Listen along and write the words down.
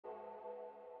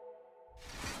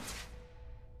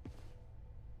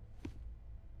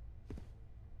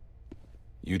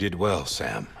You did well,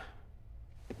 Sam.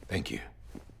 Thank you.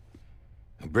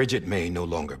 Bridget may no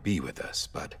longer be with us,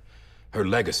 but her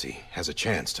legacy has a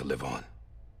chance to live on.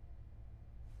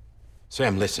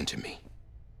 Sam, listen to me.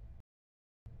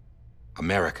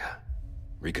 America,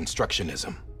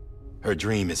 Reconstructionism, her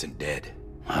dream isn't dead.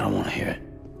 I don't want to hear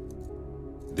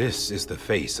it. This is the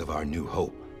face of our new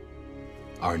hope.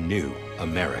 Our new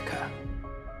America.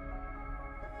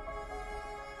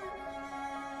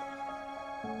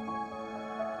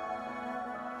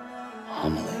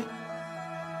 Amelie.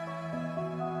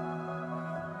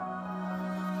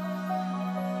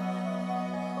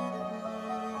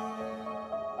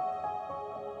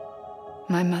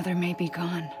 My mother may be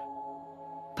gone,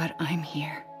 but I'm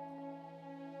here.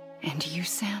 And you,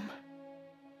 Sam,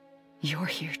 you're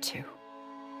here too.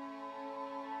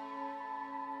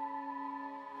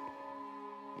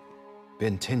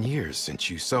 Been 10 years since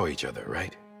you saw each other,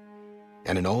 right?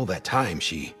 And in all that time,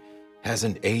 she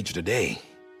hasn't aged a day.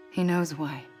 He knows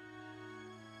why.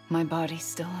 My body's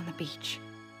still on the beach.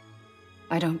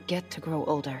 I don't get to grow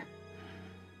older.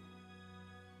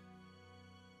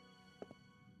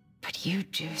 But you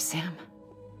do, Sam.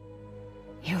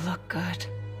 You look good.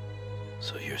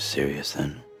 So you're serious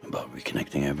then, about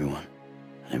reconnecting everyone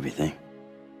and everything?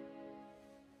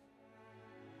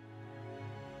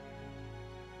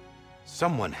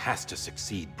 Someone has to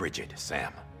succeed Bridget,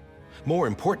 Sam. More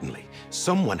importantly,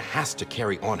 someone has to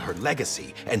carry on her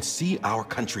legacy and see our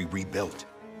country rebuilt.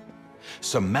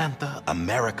 Samantha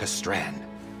America Strand,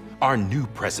 our new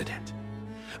president.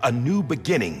 A new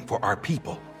beginning for our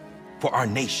people, for our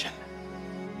nation.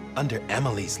 Under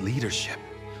Amelie's leadership,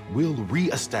 we'll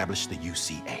re-establish the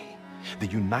UCA, the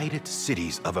United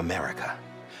Cities of America.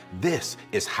 This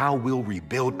is how we'll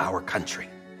rebuild our country.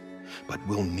 But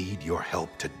we'll need your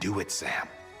help to do it, Sam.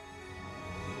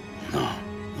 No,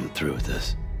 I'm through with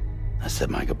this. I said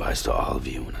my goodbyes to all of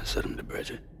you when I said them to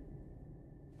Bridget.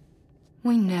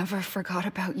 We never forgot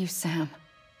about you, Sam.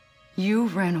 You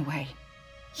ran away.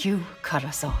 You cut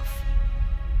us off.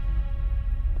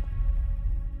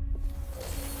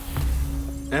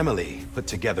 Amelie put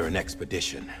together an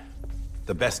expedition.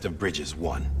 The best of Bridges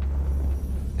won.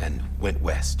 And went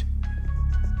west.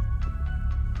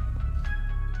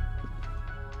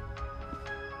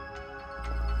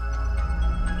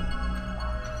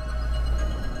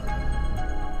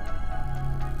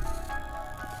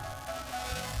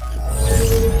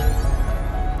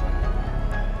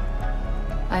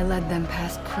 I led them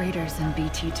past craters in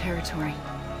BT territory.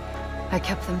 I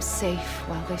kept them safe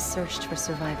while they searched for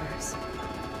survivors.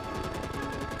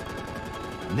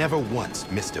 Never once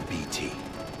missed a BT.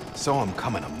 Saw him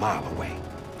coming a mile away.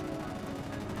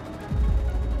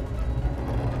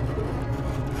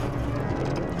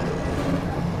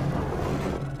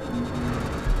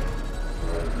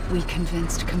 We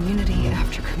convinced community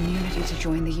after community to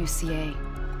join the UCA,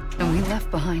 and we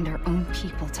left behind our own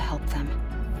people to help them.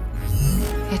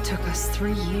 It took us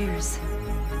 3 years,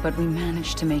 but we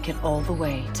managed to make it all the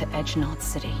way to Edge-Knot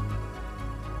City.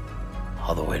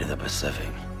 All the way to the Pacific.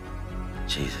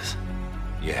 Jesus.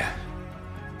 Yeah,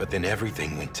 but then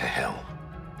everything went to hell.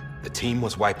 The team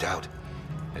was wiped out,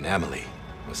 and Amelie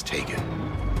was taken.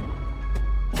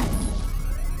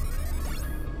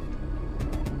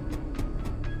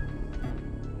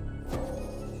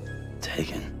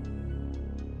 Taken?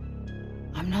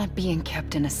 I'm not being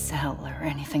kept in a cell or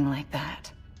anything like that.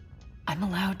 I'm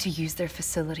allowed to use their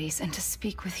facilities and to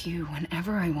speak with you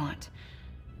whenever I want.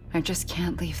 I just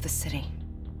can't leave the city.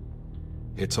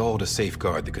 It's all to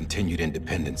safeguard the continued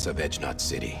independence of Edge-Knot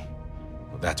City.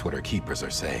 Well, that's what our keepers are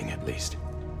saying, at least.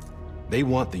 They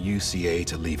want the UCA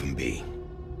to leave him be.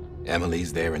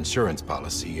 Amelie's their insurance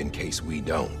policy in case we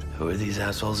don't. Who are these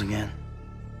assholes again?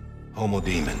 Homo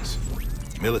Demons.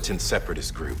 Militant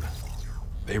separatist group.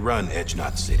 They run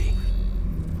Edge-Knot City.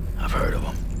 I've heard of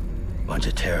them. Bunch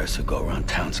of terrorists who go around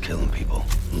towns killing people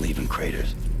and leaving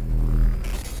craters.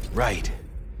 Right.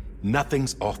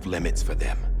 Nothing's off limits for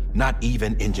them. Not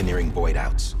even engineering void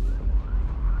outs.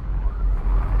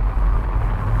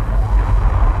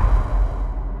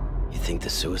 You think the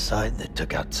suicide that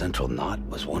took out Central Knot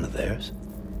was one of theirs?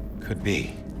 Could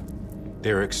be.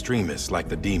 There are extremists like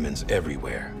the demons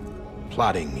everywhere,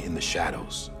 plotting in the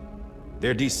shadows.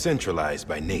 They're decentralized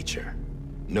by nature.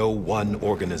 No one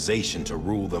organization to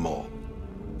rule them all.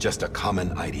 Just a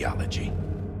common ideology.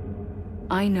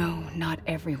 I know not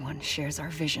everyone shares our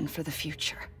vision for the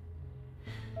future.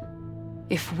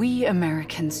 If we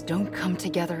Americans don't come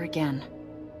together again,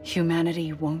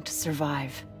 humanity won't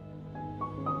survive.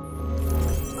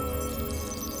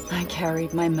 I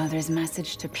carried my mother's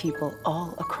message to people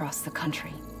all across the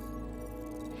country.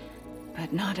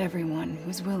 But not everyone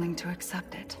was willing to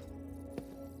accept it.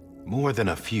 More than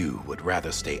a few would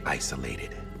rather stay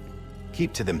isolated.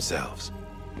 Keep to themselves.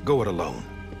 Go it alone.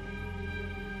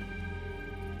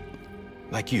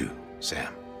 Like you,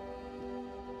 Sam.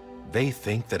 They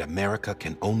think that America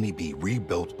can only be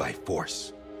rebuilt by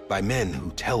force, by men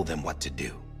who tell them what to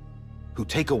do, who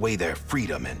take away their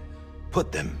freedom and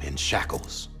put them in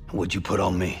shackles. What'd you put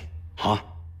on me, huh?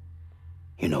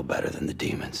 You know better than the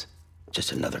demons.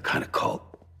 Just another kind of cult.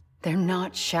 They're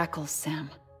not shackles, Sam.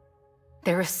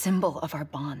 They're a symbol of our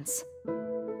bonds.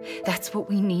 That's what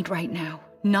we need right now.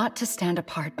 Not to stand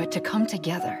apart, but to come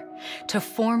together, to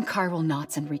form chiral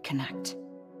knots and reconnect.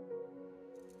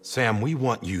 Sam, we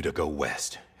want you to go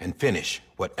west and finish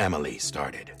what Amelie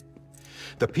started.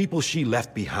 The people she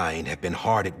left behind have been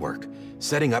hard at work,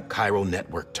 setting up chiral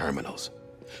network terminals.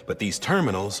 But these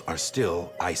terminals are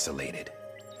still isolated.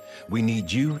 We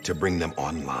need you to bring them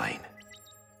online.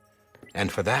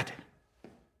 And for that,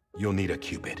 you'll need a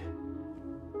Cupid.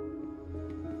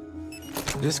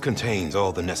 This contains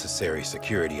all the necessary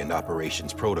security and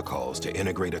operations protocols to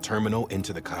integrate a terminal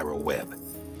into the chiral web.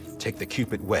 Take the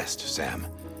Cupid west, Sam,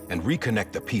 and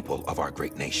reconnect the people of our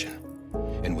great nation.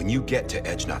 And when you get to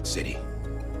Edge Knot City,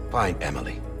 find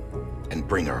Amelie and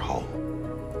bring her home.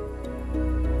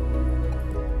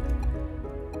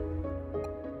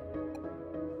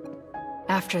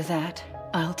 After that,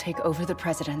 I'll take over the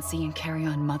presidency and carry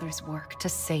on Mother's work to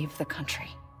save the country.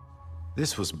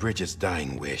 This was Bridget's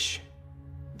dying wish.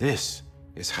 This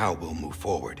is how we'll move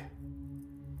forward.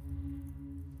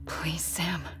 Please,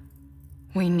 Sam.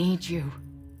 We need you.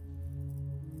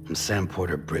 I'm Sam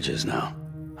Porter Bridges now.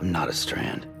 I'm not a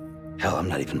Strand. Hell, I'm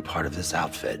not even part of this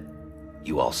outfit.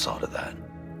 You all saw to that.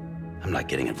 I'm not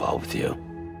getting involved with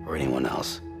you, or anyone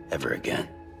else, ever again.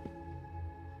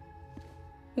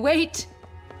 Wait!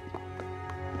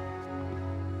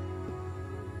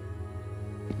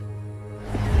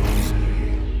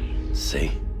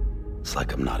 See? It's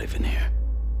like I'm not even here.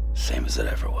 Same as it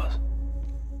ever was.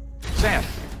 Sam!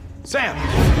 Sam!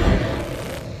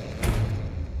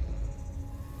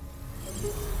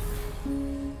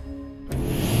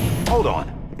 Hold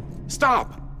on.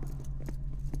 Stop!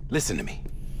 Listen to me.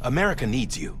 America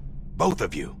needs you. Both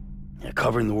of you. Yeah,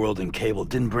 covering the world in cable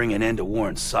didn't bring an end to war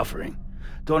and suffering.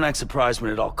 Don't act surprised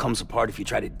when it all comes apart if you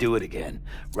try to do it again.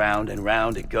 Round and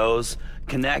round it goes.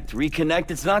 Connect, reconnect,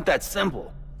 it's not that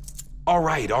simple. All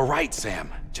right,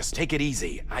 Sam. Just take it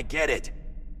easy. I get it.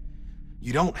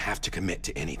 You don't have to commit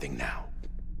to anything now.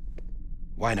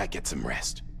 Why not get some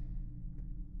rest?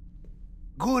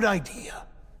 Good idea.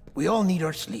 We all need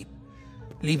our sleep.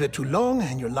 Leave it too long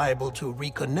and you're liable to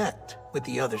reconnect with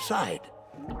the other side.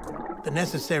 The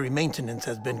necessary maintenance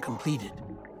has been completed.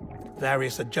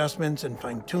 Various adjustments and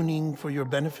fine-tuning for your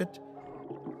benefit.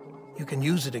 You can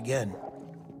use it again.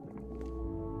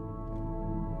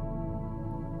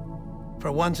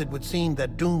 For once, it would seem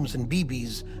that Dooms and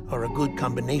BBs are a good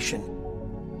combination.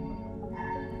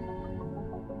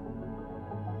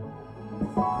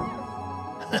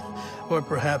 Or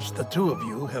perhaps the two of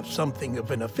you have something of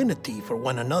an affinity for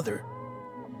one another.